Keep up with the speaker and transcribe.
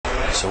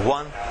So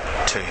 1,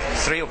 2,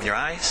 3, open your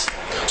eyes.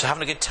 So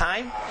having a good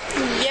time?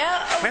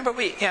 Yeah. Remember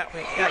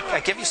I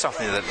give you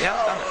something that,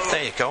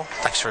 there you go.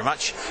 Thanks very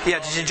much. Yeah,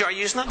 did you enjoy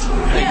using it?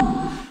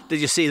 Yeah.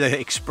 Did you see the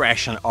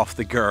expression of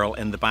the girl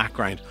in the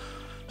background?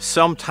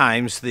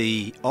 Sometimes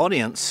the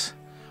audience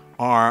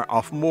are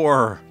of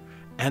more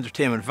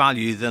entertainment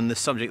value than the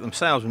subject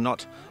themselves. I'm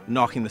not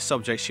knocking the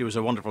subject, she was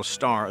a wonderful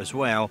star as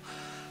well.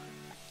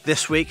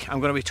 This week I'm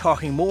going to be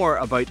talking more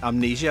about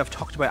amnesia. I've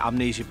talked about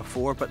amnesia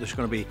before, but there's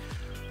going to be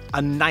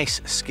a nice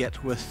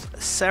skit with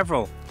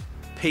several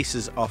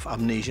pieces of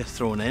amnesia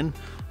thrown in,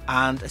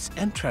 and it's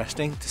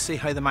interesting to see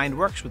how the mind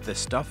works with this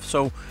stuff,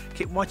 so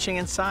keep watching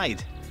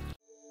inside.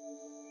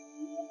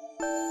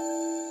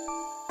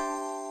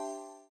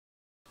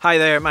 Hi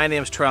there, my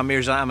name is Turan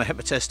Mirza. I'm a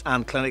hypnotist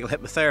and clinical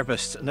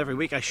hypnotherapist, and every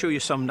week I show you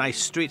some nice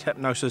street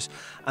hypnosis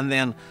and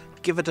then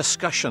give a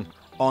discussion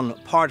on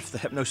part of the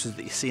hypnosis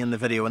that you see in the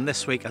video. And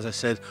this week, as I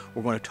said,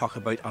 we're going to talk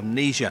about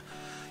amnesia.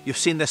 You've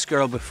seen this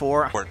girl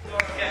before. We're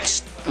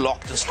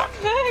locked and stuck.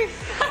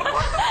 Move!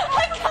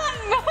 I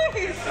can't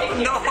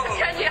move! No!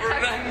 Can you?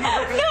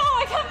 No,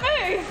 I can't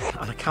move!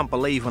 And I can't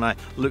believe when I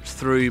looked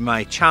through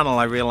my channel,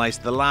 I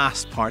realised the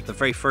last part, the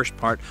very first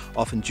part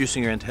of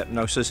inducing her into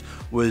hypnosis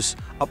was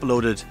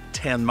uploaded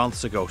 10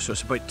 months ago. So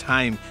it's about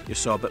time you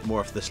saw a bit more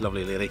of this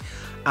lovely lady.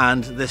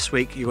 And this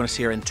week, you're going to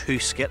see her in 2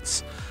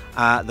 skits.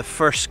 The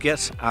first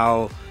skit,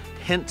 I'll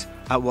hint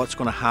at what's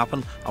going to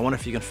happen. I wonder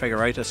if you can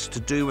figure out. It's to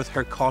do with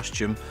her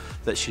costume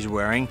that she's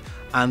wearing.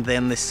 And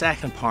then the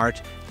second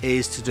part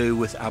is to do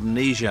with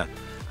amnesia.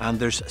 And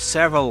there's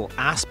several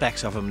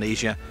aspects of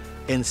amnesia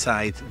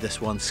inside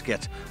this one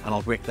skit. And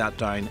I'll break that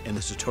down in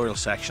the tutorial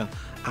section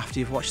after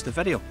you've watched the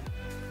video.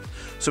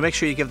 So make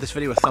sure you give this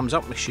video a thumbs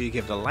up, make sure you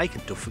give it a like,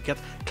 and don't forget,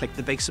 click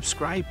the big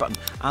subscribe button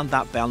and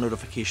that bell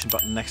notification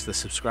button next to the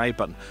subscribe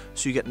button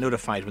so you get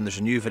notified when there's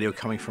a new video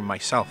coming from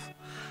myself.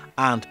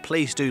 And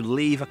please do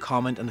leave a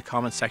comment in the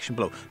comment section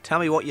below. Tell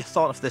me what you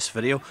thought of this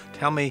video.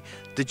 Tell me,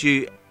 did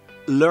you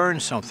learn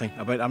something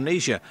about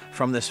amnesia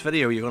from this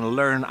video? You're going to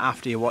learn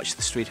after you watch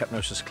the street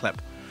hypnosis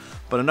clip.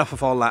 But enough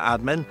of all that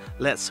admin,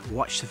 let's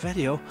watch the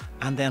video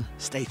and then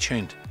stay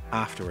tuned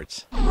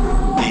afterwards. Be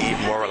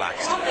even more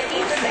relaxed.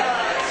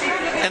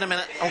 In a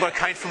minute, I'm going to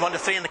count from 1 to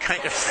 3, and the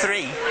count of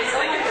 3,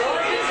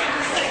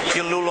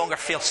 you'll no longer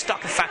feel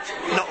stuck. In fact,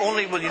 not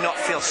only will you not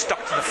feel stuck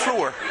to the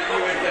floor,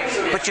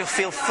 but you'll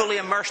feel fully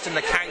immersed in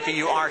the character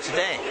you are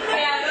today.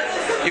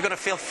 You're going to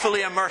feel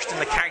fully immersed in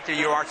the character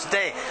you are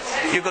today.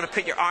 You're going to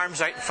put your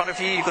arms out in front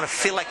of you. You're going to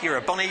feel like you're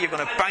a bunny. You're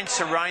going to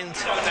bounce around.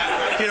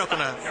 You're not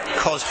going to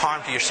cause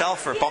harm to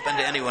yourself or bump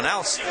into anyone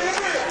else.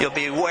 You'll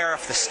be aware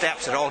of the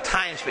steps at all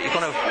times, but you're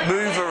going to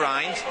move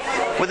around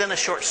within a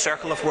short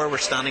circle of where we're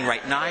standing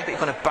right now, but you're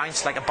going to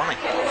bounce like a bunny.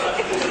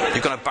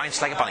 You're going to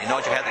bounce like a bunny.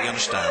 Nod your head that you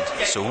understand.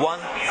 So 1,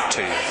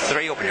 2,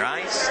 3, open your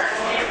eyes.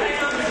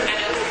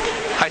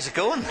 How's it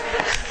going?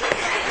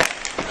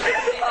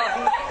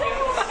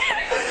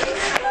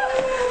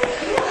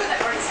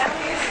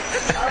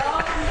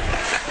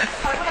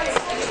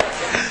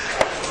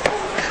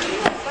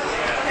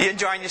 You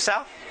enjoying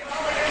yourself?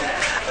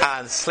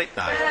 And sleep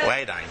now,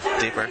 way down,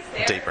 deeper,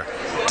 deeper,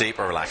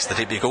 deeper relaxed. The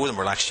deeper you go, the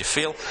more relaxed you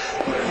feel.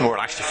 The more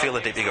relaxed you feel,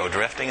 the deeper you go,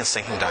 drifting and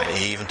sinking down,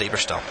 even deeper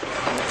still.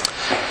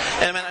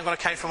 In a minute, I'm going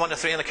to count from 1 to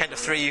 3. On the count of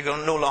 3, you're going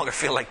to no longer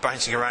feel like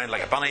bouncing around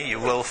like a bunny. You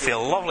will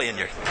feel lovely in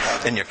your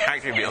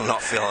character, but you'll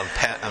not feel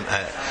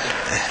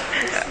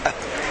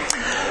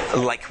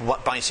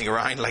like bouncing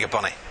around like a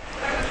bunny.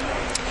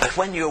 But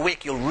when you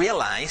awake, you'll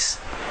realise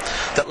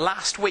that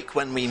last week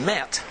when we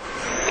met,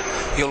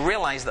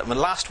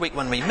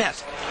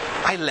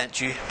 I lent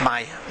you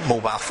my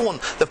mobile phone.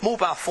 The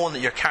mobile phone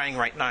that you're carrying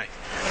right now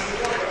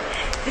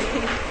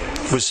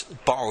was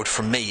borrowed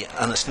from me,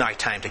 and it's now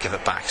time to give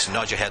it back. So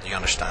nod your head and you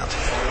understand.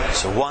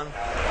 So 1,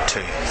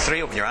 2,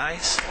 3, open your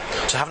eyes.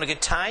 So having a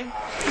good time?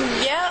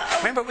 Yeah.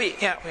 Remember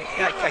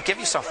I give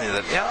you something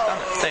that,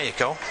 there you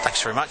go.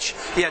 Thanks very much.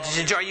 Yeah, did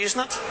you enjoy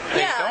using it? There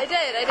Yeah, I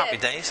did.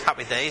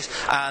 Happy days.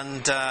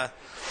 And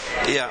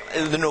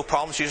there are no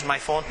problems using my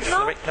phone?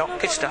 No,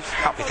 good stuff.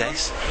 Happy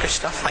days. Good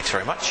stuff. Thanks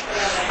very much.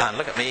 And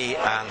look at me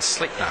and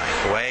sleep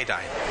now. Way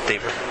down.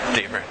 Deeper,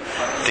 deeper,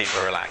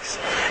 deeper relax.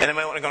 In a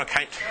moment, I'm going to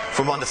count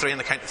from 1 to 3. On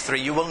the count of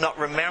 3, you will not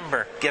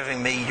remember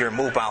giving me your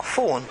mobile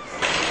phone.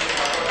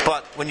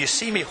 But when you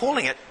see me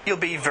holding it, you'll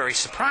be very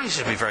surprised,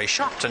 you'll be very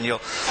shocked, and you'll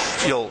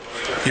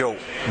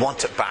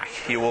want it back.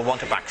 You will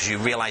want it back because you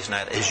realise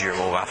now it is your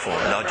mobile phone.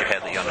 Nod your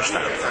head that you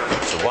understand.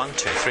 So 1,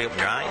 2, 3, open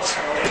your eyes.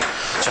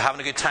 So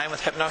having a good time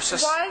with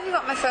hypnosis? Why have you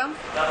got my phone?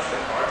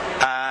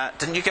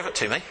 Didn't you give it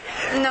to me?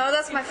 No,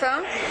 that's my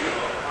phone.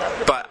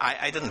 But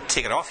I didn't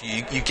take it off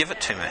you. You give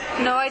it to me.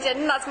 No, I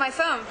didn't. That's my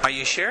phone. Are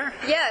you sure?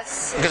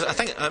 Yes. Because I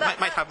think it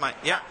might have my...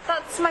 Yeah.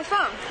 That's my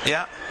phone.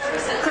 Yeah.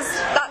 Because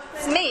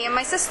that's me and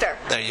my sister.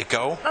 There you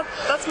go.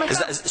 That's my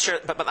phone. Sure,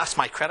 but that's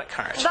my credit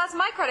card. That's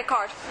my credit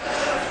card.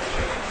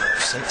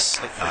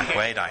 Sleep now,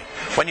 way down.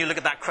 When you look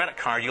at that credit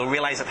card, you'll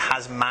realise it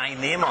has my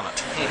name on it.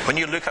 When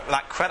you look at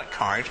that credit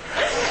card,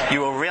 you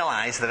will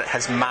realise that it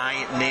has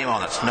my name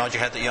on it. Nod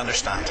your head that you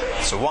understand.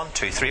 So 1,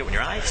 2, 3, open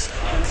your eyes.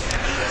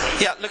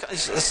 Yeah, look,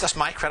 that's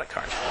my credit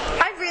card.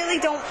 I really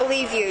don't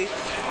believe you.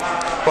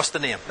 What's the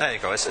name? There you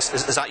go. Is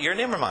that your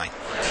name or mine?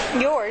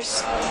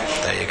 Yours.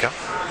 There you go.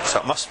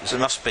 So it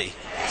must be.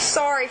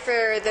 Sorry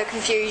for the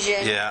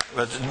confusion. Yeah,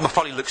 well, it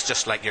probably looks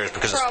just like yours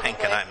because Probably. it's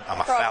pink and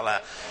I'm a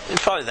fella.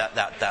 It's probably that.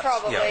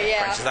 Probably,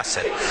 yeah. So that's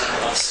it.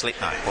 Sleep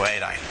now, way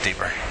down,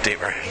 deeper,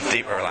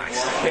 relax.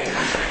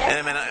 In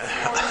a minute,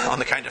 on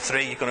the count of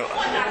 3, you're going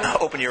to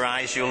open your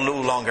eyes. You'll no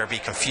longer be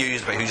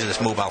confused about whose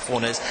this mobile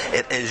phone is.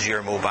 It is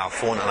your mobile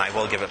phone, and I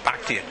will give it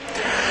back to you.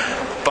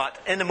 But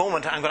in a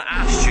moment, I'm going to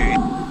ask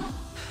you.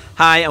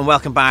 Hi and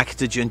welcome back.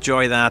 Did you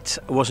enjoy that?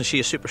 Wasn't she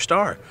a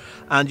superstar?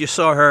 And you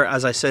saw her,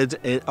 as I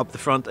said, up the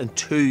front in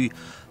 2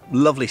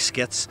 lovely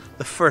skits.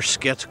 The first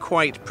skit,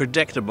 quite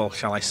predictable,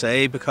 shall I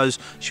say, because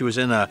she was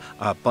in a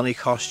bunny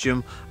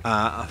costume.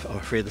 I'm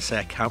afraid to say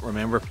I can't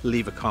remember.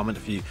 Leave a comment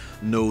if you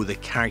know the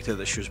character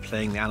that she was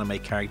playing, the anime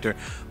character.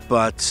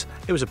 But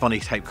it was a bunny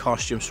type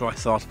costume, so I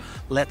thought,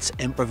 let's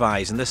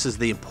improvise. And this is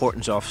the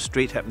importance of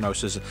street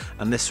hypnosis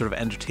and this sort of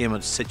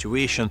entertainment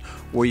situation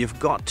where you've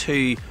got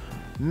to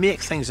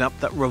make things up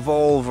that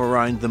revolve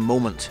around the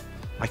moment.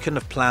 I couldn't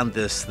have planned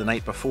this the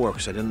night before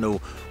because I didn't know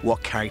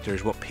what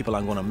characters, what people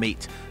I'm going to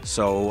meet.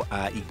 So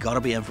you got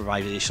to be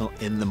improvisational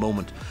in the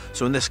moment.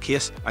 So in this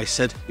case, I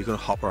said you're going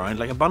to hop around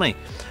like a bunny,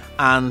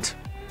 and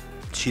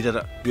she did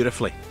it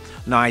beautifully.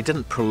 Now I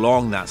didn't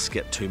prolong that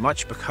skit too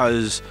much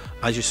because,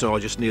 as you saw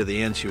just near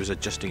the end, she was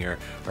adjusting her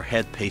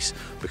headpiece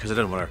because I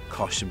didn't want her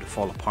costume to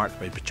fall apart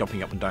by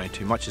jumping up and down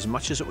too much. As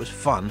much as it was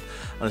fun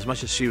and as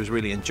much as she was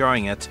really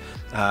enjoying it,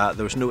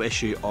 there was no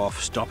issue of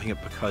stopping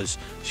it because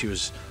she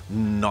was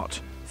not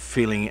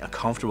feeling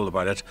comfortable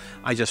about it.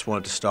 I just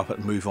wanted to stop it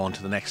and move on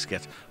to the next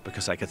skit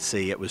because I could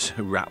see it was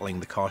rattling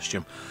the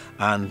costume.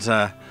 And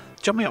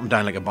jumping up and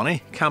down like a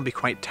bunny can be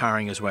quite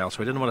tiring as well,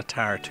 so I didn't want to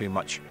tire her too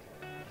much.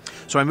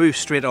 So I moved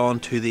straight on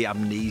to the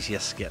amnesia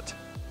skit.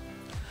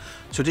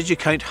 So did you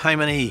count how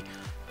many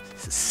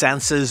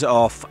senses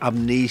of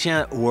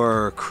amnesia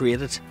were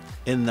created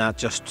in that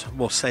just,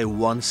 we'll say,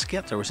 1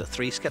 skit, or was it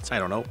 3 skits? I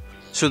don't know.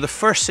 So the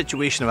first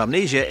situation of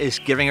amnesia is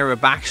giving her a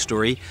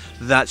backstory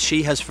that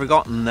she has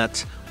forgotten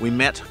that we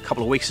met a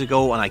couple of weeks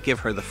ago and I give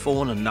her the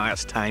phone and now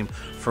it's time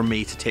for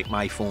me to take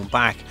my phone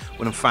back,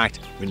 when in fact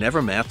we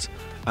never met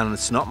and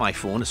it's not my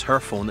phone, it's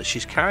her phone that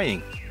she's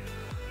carrying.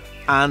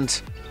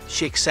 And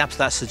she accepts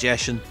that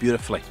suggestion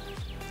beautifully.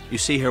 You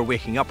see her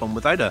waking up and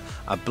without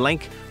a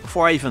blink,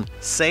 before I even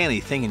say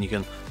anything, and you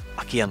can,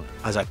 again,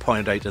 as I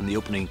pointed out in the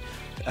opening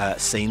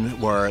scene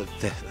where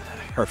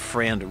her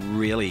friend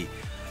really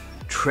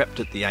tripped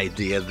at the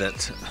idea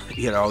that,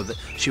 you know, that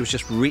she was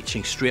just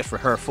reaching straight for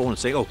her phone and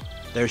saying, oh,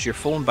 there's your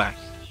phone back.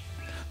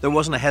 There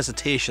wasn't a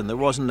hesitation, there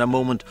wasn't a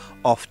moment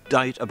of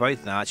doubt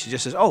about that. She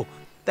just says, oh,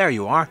 there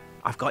you are,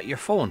 I've got your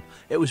phone.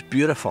 It was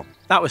beautiful.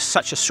 That was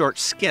such a short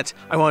skit.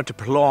 I wanted to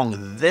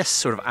prolong this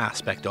sort of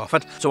aspect of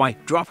it. So I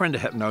drop her into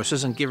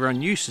hypnosis and give her a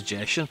new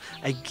suggestion.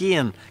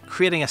 Again,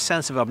 creating a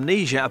sense of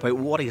amnesia about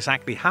what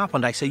exactly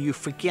happened. I say, you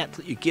forget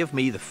that you give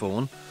me the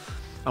phone,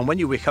 and when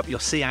you wake up, you'll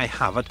see I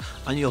have it,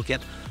 and you'll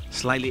get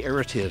slightly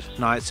irritated.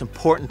 Now, it's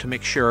important to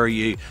make sure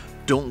you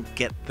don't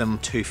get them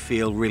to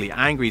feel really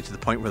angry to the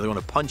point where they're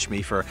going to punch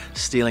me for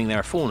stealing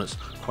their phone. It's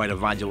quite a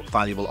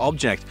valuable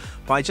object.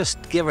 But I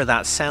just give her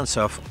that sense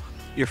of,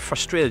 you're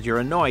frustrated, you're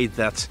annoyed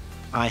that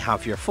I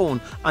have your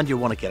phone and you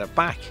want to get it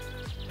back.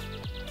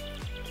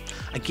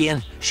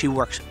 Again, she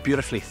works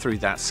beautifully through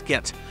that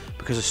skit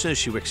because as soon as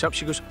she wakes up,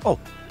 she goes, oh,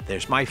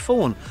 there's my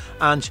phone.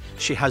 And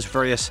she has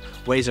various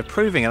ways of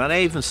proving it. And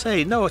I even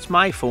say, no, it's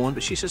my phone.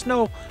 But she says,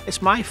 no,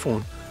 it's my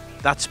phone.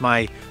 That's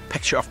my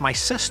picture of my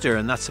sister,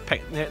 and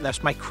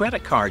that's my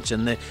credit cards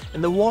in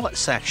the wallet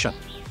section.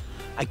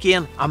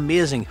 Again,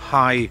 amazing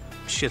how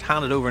she had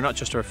handed over not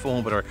just her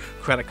phone but her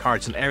credit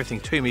cards and everything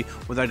to me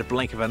without a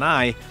blink of an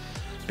eye,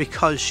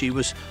 because she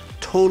was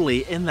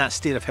totally in that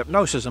state of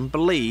hypnosis and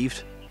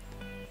believed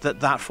that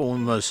that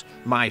phone was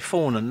my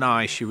phone, and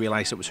now she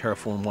realised it was her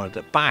phone and wanted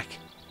it back.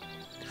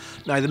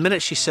 Now, the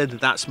minute she said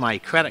that's my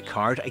credit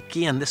card,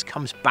 again, this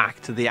comes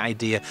back to the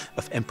idea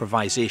of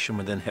improvisation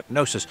within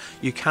hypnosis.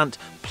 You can't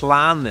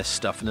plan this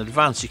stuff in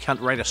advance. You can't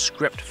write a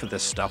script for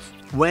this stuff.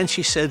 When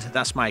she said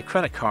that's my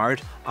credit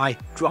card, I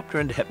dropped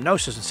her into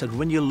hypnosis and said,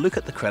 when you look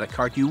at the credit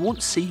card, you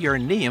won't see your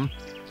name,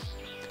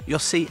 you'll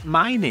see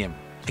my name.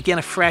 Again,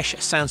 a fresh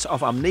sense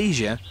of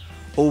amnesia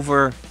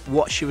over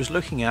what she was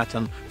looking at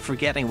and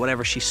forgetting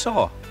whatever she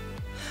saw.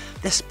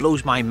 This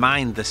blows my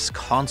mind, this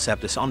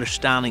concept, this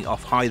understanding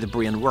of how the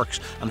brain works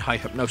and how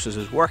hypnosis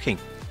is working.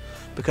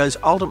 Because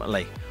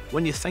ultimately,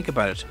 when you think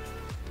about it,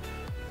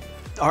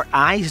 our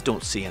eyes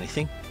don't see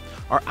anything.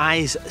 Our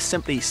eyes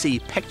simply see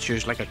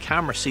pictures like a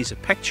camera sees a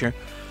picture,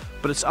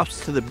 but it's up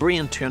to the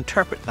brain to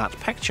interpret that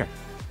picture.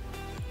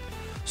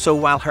 So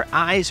while her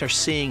eyes are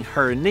seeing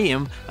her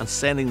name and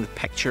sending the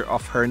picture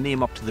of her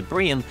name up to the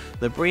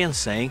brain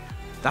saying,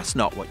 That's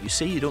not what you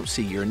see. You don't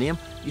see your name.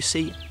 You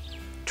see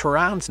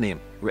Turan's name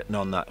written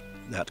on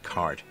that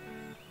card.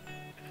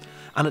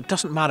 And it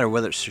doesn't matter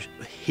whether it's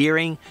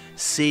hearing,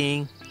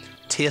 seeing,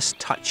 taste,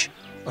 touch,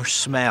 or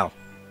smell.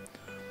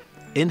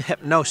 In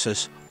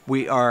hypnosis,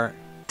 we are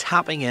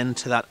tapping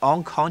into that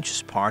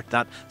unconscious part,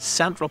 that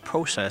central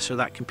processor,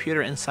 that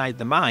computer inside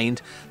the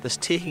mind that's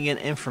taking in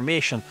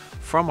information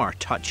from our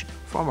touch,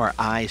 from our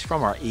eyes,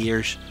 from our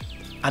ears,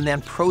 and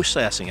then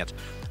processing it.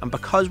 And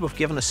because we've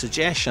given a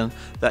suggestion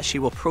that she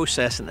will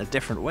process it in a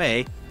different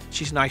way,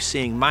 she's now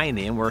seeing my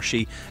name where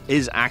she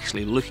is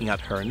actually looking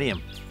at her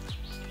name.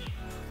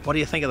 What do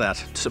you think of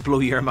that? Does it blow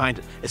your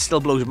mind? It still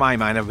blows my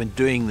mind. I've been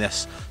doing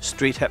this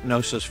street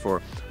hypnosis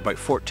for about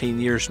 14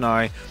 years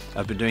now.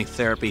 I've been doing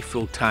therapy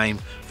full time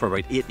for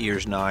about 8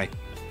 years now.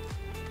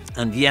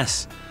 And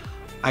yes,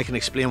 I can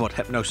explain what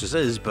hypnosis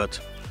is, but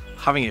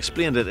having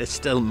explained it, it's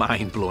still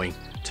mind blowing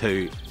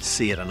to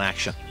see it in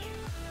action.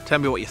 Tell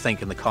me what you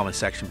think in the comment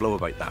section below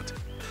about that.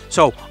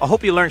 So I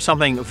hope you learned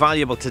something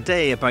valuable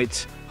today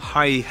about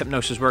how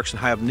hypnosis works and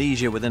how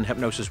amnesia within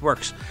hypnosis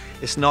works.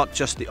 It's not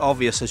just the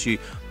obvious as you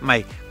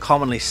might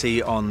commonly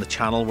see on the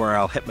channel where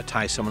I'll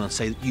hypnotize someone and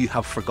say you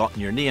have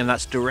forgotten your name.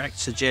 That's direct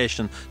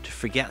suggestion to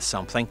forget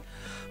something.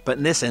 But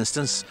in this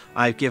instance,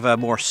 I give a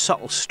more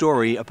subtle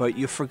story about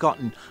you've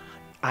forgotten.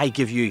 I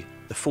give you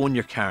the phone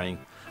you're carrying.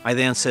 I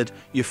then said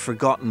you've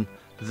forgotten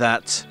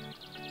that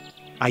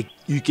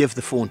you give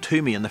the phone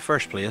to me in the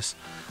first place,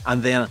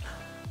 and then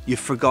you've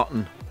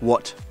forgotten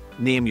what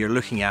name you're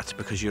looking at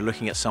because you're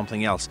looking at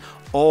something else.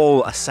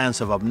 All a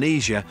sense of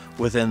amnesia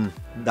within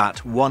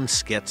that one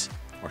skit,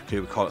 or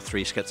could we call it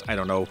 3 skits, I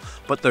don't know,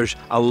 but there's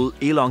an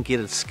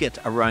elongated skit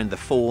around the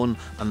phone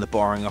and the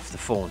borrowing of the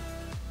phone.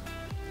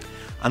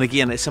 And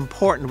again, it's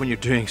important when you're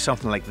doing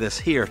something like this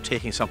here,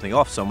 taking something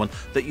off someone,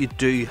 that you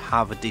do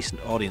have a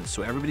decent audience,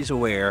 so everybody's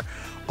aware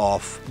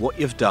of what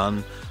you've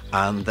done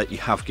and that you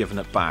have given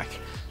it back.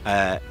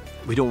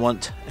 We don't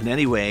want in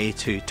any way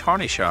to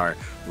tarnish our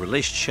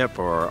relationship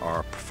or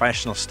our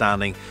professional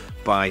standing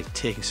by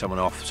taking someone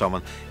off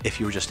someone if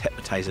you were just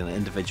hypnotizing an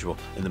individual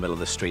in the middle of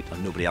the street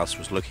and nobody else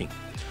was looking.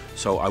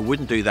 So I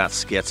wouldn't do that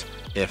skit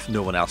if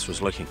no one else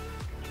was looking.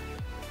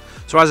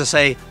 So as I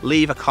say,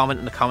 leave a comment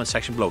in the comment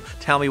section below.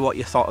 Tell me what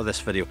you thought of this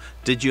video.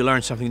 Did you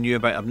learn something new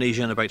about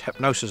amnesia and about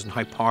hypnosis and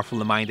how powerful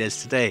the mind is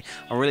today?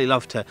 I really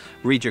love to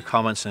read your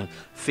comments and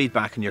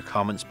feedback in your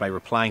comments by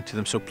replying to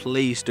them. So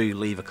please do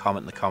leave a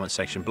comment in the comment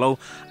section below.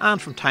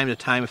 And from time to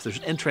time, if there's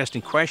an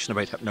interesting question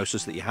about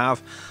hypnosis that you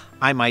have,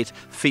 I might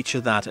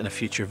feature that in a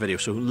future video.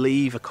 So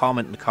leave a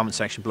comment in the comment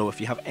section below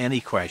if you have any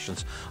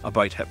questions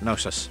about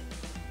hypnosis.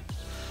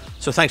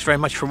 So thanks very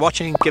much for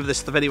watching. Give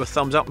this video a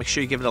thumbs up, make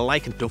sure you give it a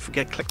like, and don't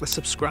forget click the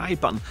subscribe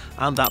button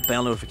and that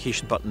bell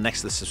notification button next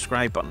to the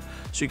subscribe button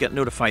so you get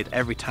notified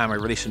every time I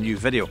release a new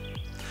video.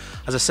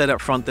 As I said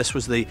up front, this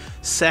was the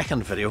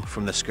second video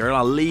from this girl.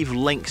 I'll leave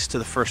links to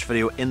the first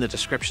video in the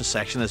description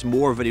section as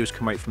more videos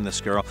come out from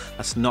this girl.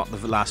 That's not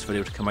the last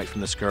video to come out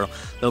from this girl.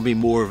 There'll be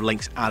more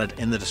links added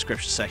in the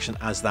description section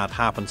as that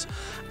happens.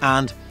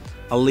 And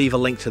I'll leave a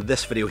link to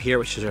this video here,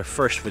 which is our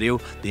first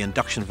video, the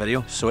induction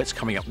video. So it's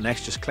coming up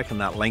next. Just click on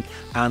that link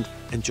and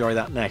enjoy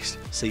that next.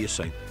 See you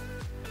soon.